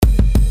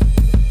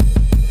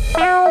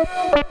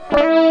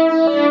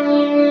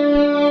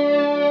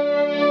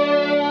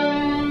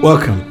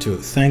Welcome to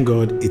Thank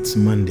God It's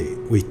Monday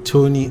with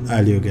Tony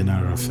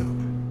Aliogena Raphael.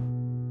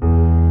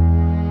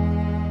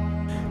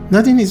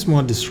 Nothing is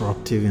more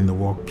disruptive in the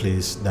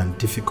workplace than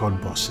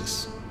difficult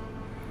bosses.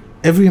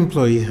 Every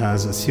employee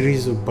has a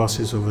series of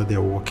bosses over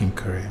their working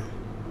career.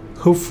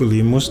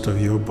 Hopefully, most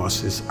of your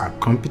bosses are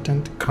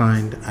competent,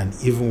 kind, and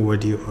even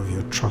worthy of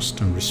your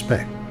trust and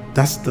respect.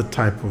 That's the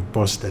type of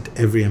boss that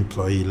every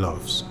employee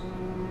loves.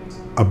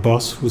 A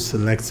boss who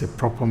selects a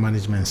proper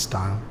management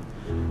style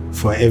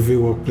for every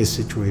workplace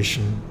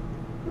situation,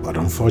 but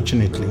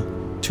unfortunately,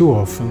 too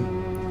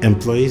often,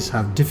 employees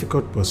have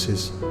difficult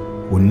bosses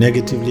who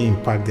negatively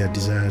impact their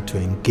desire to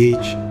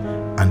engage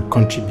and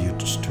contribute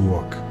to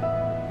work.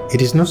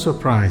 It is no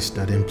surprise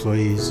that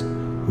employees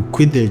who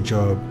quit their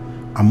job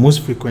are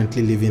most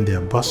frequently leaving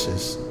their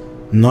bosses,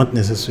 not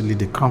necessarily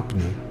the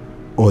company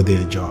or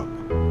their job.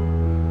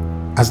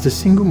 As the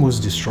single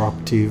most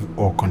disruptive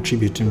or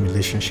contributing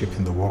relationship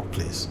in the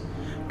workplace,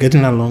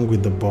 getting along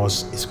with the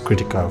boss is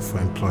critical for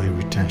employee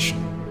retention.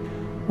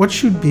 What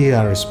should be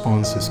our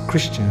response as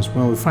Christians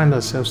when we find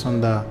ourselves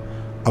under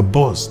a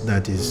boss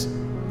that is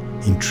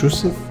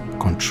intrusive,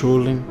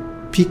 controlling,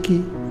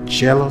 picky,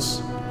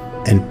 jealous,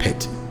 and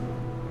petty?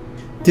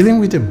 Dealing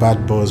with a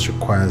bad boss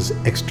requires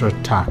extra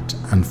tact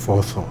and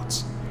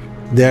forethought.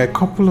 There are a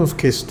couple of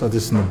case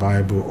studies in the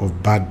Bible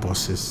of bad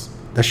bosses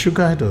that should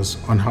guide us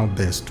on how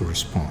best to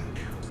respond.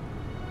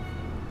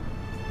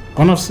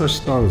 One of such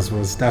stories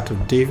was that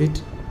of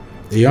David,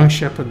 a young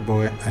shepherd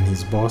boy, and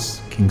his boss,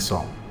 King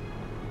Saul.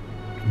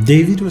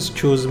 David was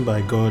chosen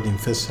by God in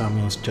 1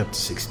 Samuel chapter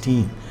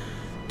 16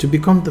 to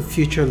become the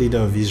future leader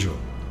of Israel,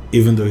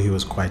 even though he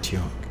was quite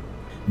young.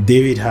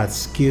 David had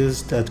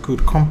skills that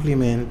could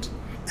complement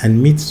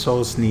and meet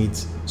Saul's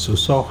needs, so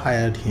Saul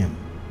hired him.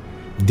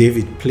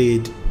 David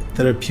played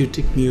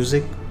therapeutic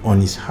music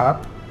on his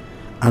harp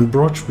and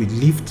brought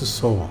relief to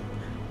Saul.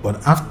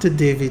 But after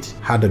David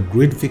had a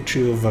great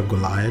victory over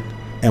Goliath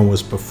and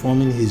was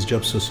performing his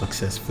job so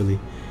successfully,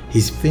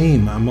 his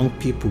fame among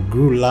people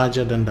grew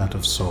larger than that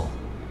of Saul.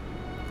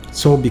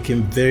 Saul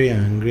became very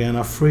angry and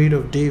afraid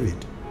of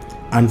David,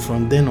 and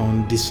from then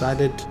on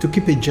decided to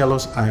keep a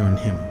jealous eye on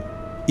him.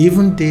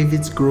 Even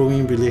David's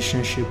growing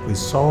relationship with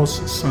Saul's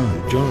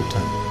son,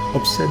 Jonathan,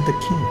 upset the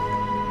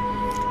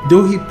king.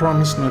 Though he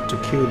promised not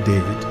to kill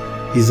David,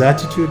 his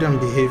attitude and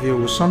behavior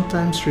will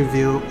sometimes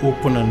reveal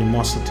open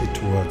animosity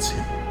towards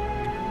him.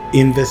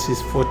 In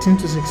verses 14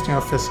 to 16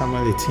 of 1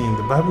 Samuel 18,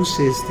 the Bible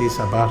says this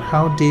about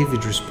how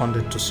David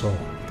responded to Saul,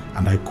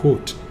 and I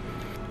quote,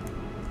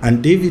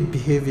 "And David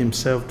behaved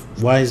himself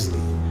wisely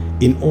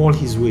in all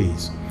his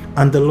ways,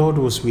 and the Lord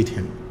was with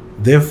him.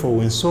 Therefore,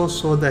 when Saul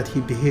saw that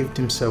he behaved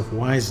himself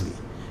wisely,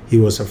 he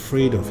was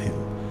afraid of him.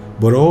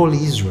 But all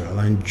Israel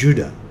and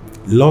Judah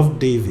loved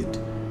David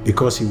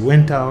because he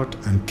went out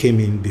and came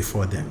in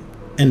before them."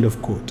 End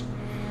of quote.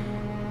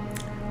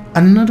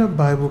 Another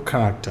Bible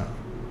character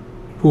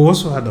who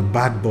also had a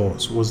bad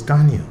boss was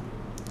Daniel.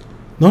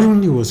 Not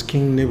only was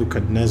King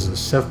Nebuchadnezzar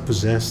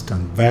self-possessed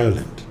and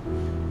violent,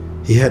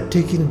 he had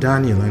taken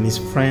Daniel and his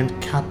friend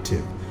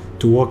captive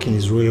to work in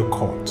his royal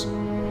court.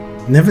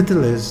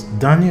 Nevertheless,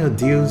 Daniel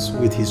deals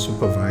with his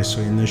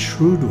supervisor in a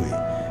shrewd way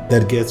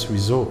that gets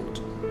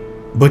resolved.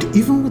 But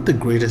even with the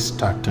greatest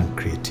tact and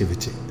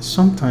creativity,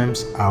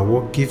 sometimes our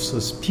work gives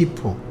us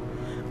people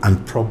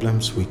and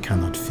problems we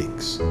cannot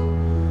fix.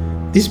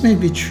 This may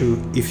be true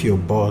if your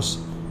boss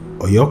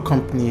or your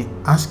company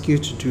asks you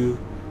to do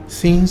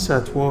things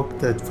at work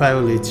that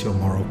violate your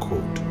moral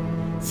code.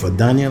 For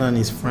Daniel and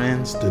his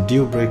friends, the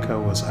deal breaker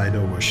was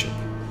idol worship.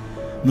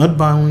 Not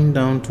bowing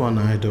down to an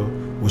idol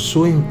was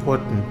so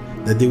important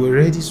that they were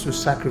ready to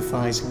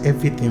sacrifice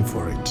everything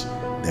for it,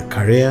 their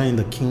career in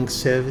the king's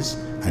service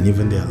and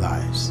even their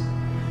lives.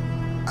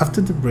 After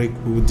the break,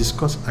 we will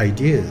discuss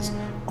ideas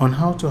on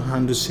how to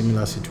handle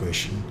similar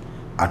situations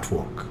at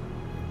work.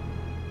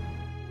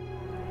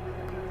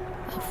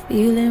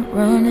 Feel it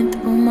running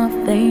through my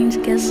veins,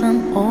 guess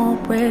I'm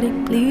already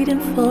bleeding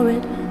for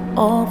it.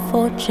 All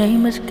 4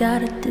 chambers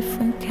got a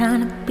different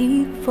kind of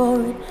beat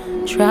for it.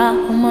 Try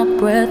hold my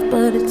breath,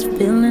 but it's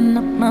filling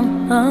up my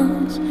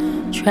lungs.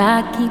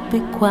 Try keep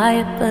it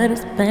quiet, but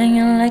it's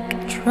banging like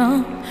a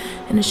drum.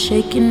 And it's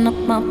shaking up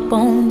my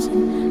bones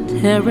and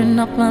tearing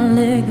up my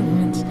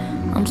ligaments.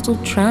 I'm still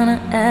trying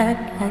to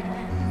act like,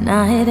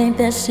 nah, it ain't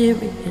that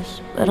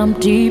serious. But I'm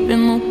deep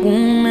in the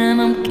womb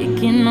and I'm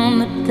kicking on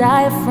the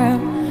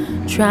diaphragm.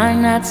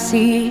 Trying not to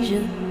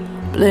seizure,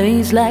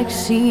 blaze like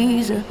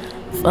Caesar.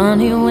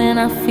 Funny when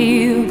I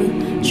feel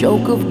the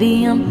choke of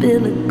the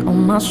umbilical.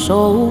 My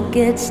soul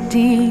gets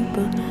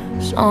deeper,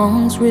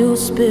 songs real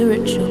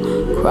spiritual.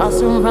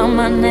 Cross around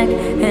my neck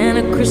and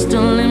a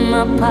crystal in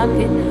my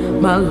pocket.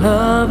 My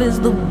love is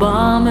the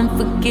bomb and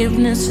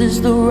forgiveness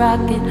is the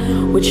rocket.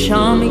 Which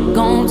army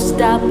gon'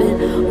 stop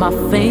it? My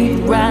faith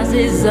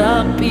rises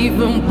up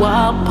even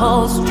while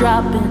pulse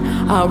dropping.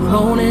 I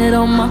wrote it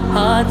on my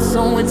heart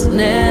so it's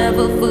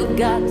never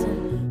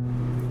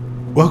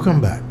forgotten.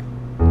 Welcome back.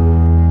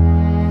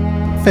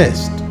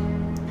 First,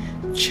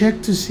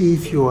 check to see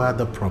if you are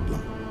the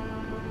problem.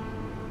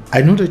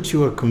 I know that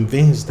you are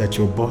convinced that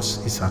your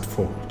boss is at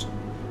fault,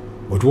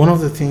 but one of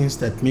the things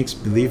that makes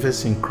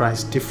believers in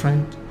Christ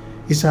different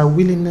is our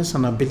willingness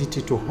and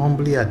ability to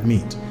humbly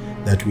admit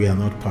that we are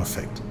not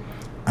perfect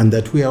and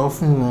that we are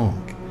often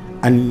wrong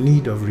and in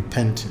need of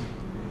repenting.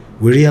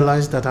 We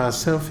realize that our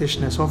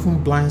selfishness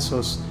often blinds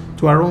us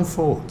to our own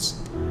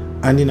faults,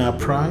 and in our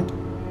pride,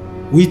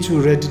 we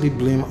too readily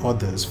blame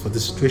others for the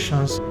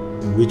situations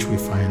in which we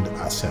find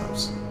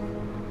ourselves.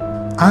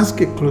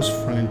 Ask a close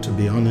friend to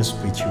be honest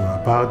with you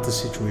about the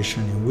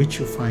situation in which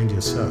you find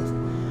yourself,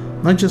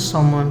 not just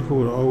someone who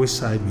will always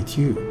side with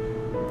you,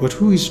 but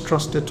who is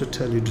trusted to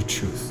tell you the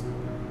truth.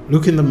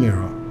 Look in the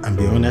mirror and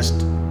be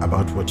honest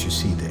about what you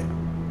see there.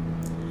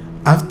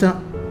 After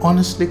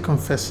honestly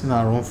confessing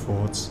our own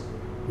faults,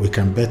 we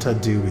can better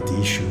deal with the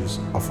issues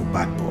of a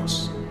bad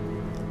boss.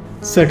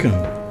 Second,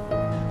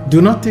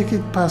 do not take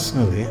it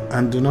personally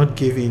and do not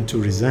give in to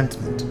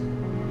resentment.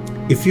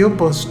 If your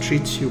boss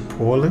treats you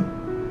poorly,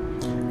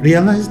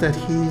 realize that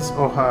his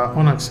or her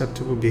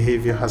unacceptable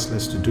behavior has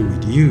less to do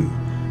with you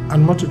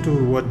and more to do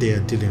with what they are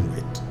dealing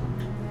with.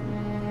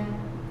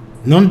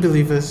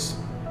 Non-believers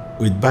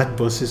with bad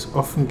bosses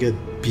often get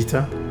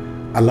bitter,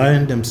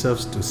 allowing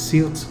themselves to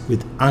silt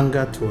with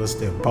anger towards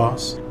their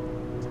boss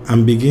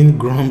and begin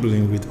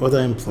grumbling with other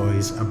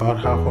employees about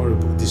how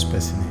horrible this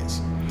person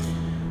is.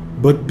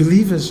 But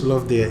believers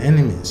love their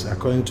enemies,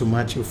 according to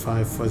Matthew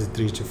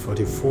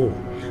 5:43-44,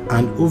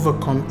 and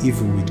overcome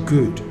evil with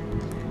good.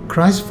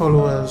 Christ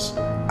followers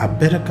are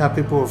better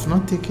capable of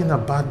not taking a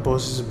bad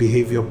boss's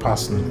behavior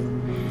personally,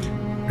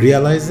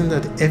 realizing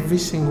that every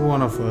single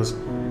one of us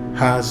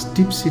has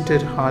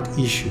deep-seated heart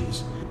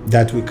issues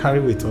that we carry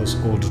with us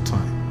all the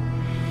time,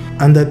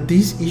 and that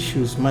these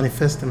issues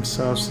manifest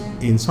themselves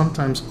in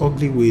sometimes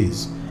ugly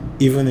ways,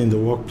 even in the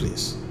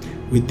workplace.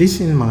 With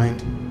this in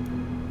mind,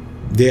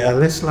 they are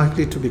less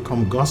likely to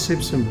become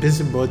gossips and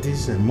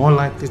busybodies and more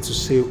likely to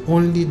say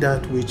only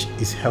that which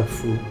is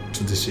helpful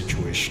to the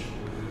situation.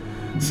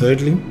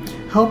 Thirdly,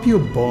 help your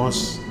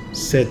boss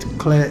set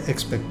clear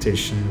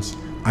expectations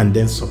and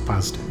then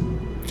surpass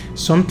them.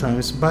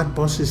 Sometimes bad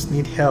bosses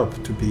need help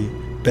to be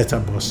better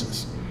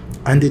bosses,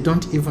 and they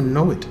don't even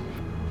know it.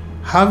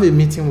 Have a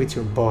meeting with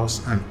your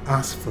boss and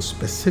ask for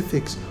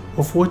specifics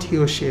of what he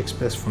or she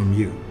expects from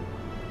you.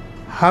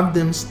 Have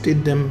them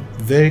state them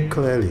very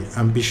clearly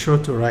and be sure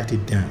to write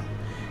it down.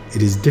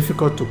 It is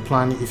difficult to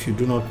plan if you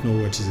do not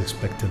know what is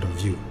expected of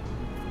you.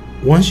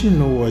 Once you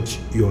know what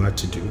you are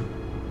to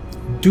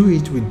do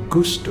it with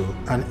gusto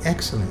and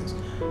excellence.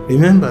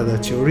 Remember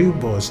that your real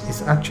boss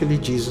is actually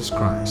Jesus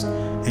Christ,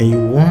 and you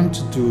want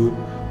to do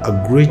a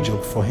great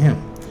job for him.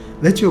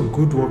 Let your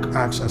good work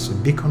act as a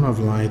beacon of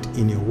light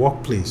in your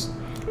workplace.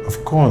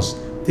 Of course,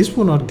 this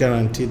will not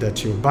guarantee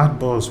that your bad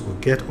boss will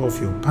get off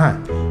your back,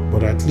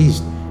 but at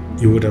least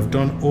you would have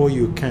done all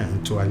you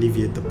can to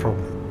alleviate the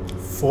problem.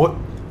 Fourth,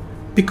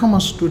 become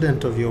a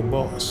student of your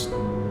boss.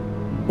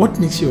 What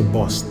makes your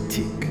boss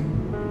tick?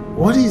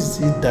 What is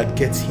it that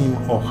gets him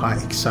or her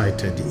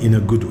excited in a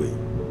good way?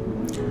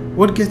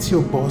 What gets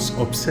your boss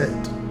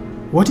upset?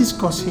 What is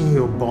causing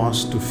your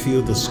boss to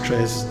feel the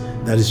stress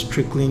that is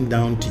trickling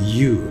down to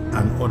you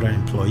and other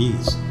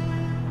employees?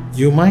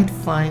 You might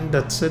find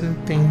that certain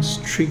things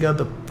trigger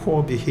the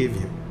poor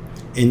behavior,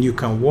 and you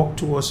can work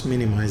towards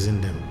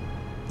minimizing them.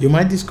 You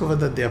might discover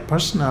that their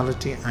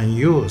personality and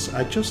yours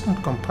are just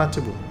not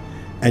compatible,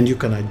 and you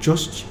can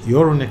adjust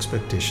your own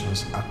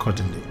expectations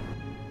accordingly.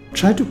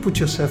 Try to put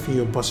yourself in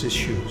your boss's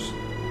shoes.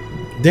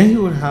 Then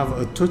you will have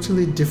a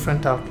totally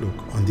different outlook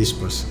on this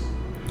person.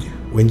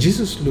 When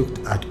Jesus looked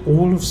at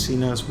all of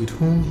sinners with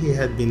whom he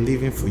had been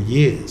living for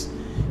years,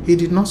 he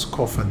did not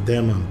scoff at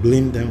them and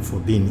blame them for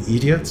being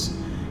idiots.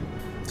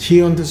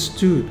 He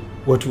understood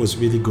what was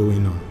really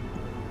going on.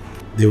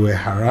 They were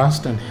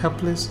harassed and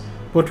helpless,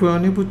 but were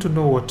unable to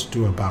know what to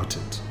do about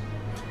it.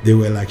 They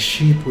were like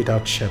sheep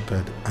without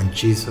shepherd, and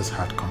Jesus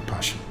had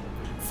compassion.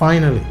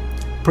 Finally,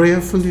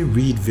 prayerfully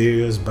read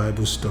various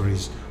Bible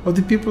stories of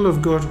the people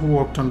of God who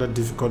worked under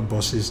difficult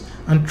bosses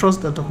and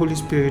trust that the Holy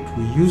Spirit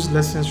will use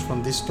lessons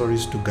from these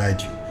stories to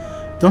guide you.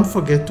 Don't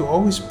forget to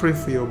always pray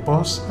for your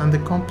boss and the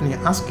company,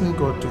 asking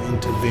God to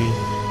intervene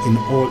in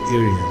all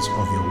areas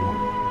of your work.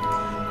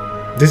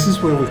 This is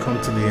where we come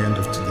to the end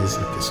of today's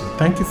episode.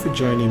 Thank you for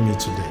joining me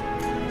today.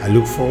 I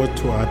look forward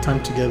to our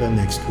time together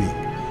next week.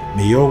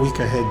 May your week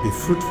ahead be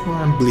fruitful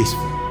and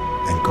blissful,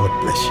 and God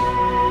bless you.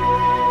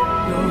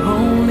 Your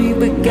only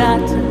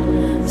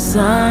begotten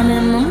sun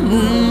and the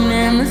moon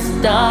and the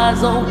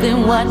stars all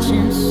been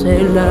watching,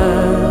 say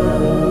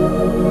love.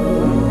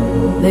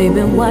 They've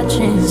been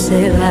watching,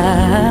 say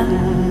love.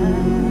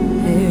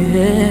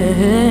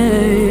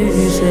 Hey,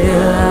 say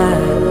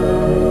love.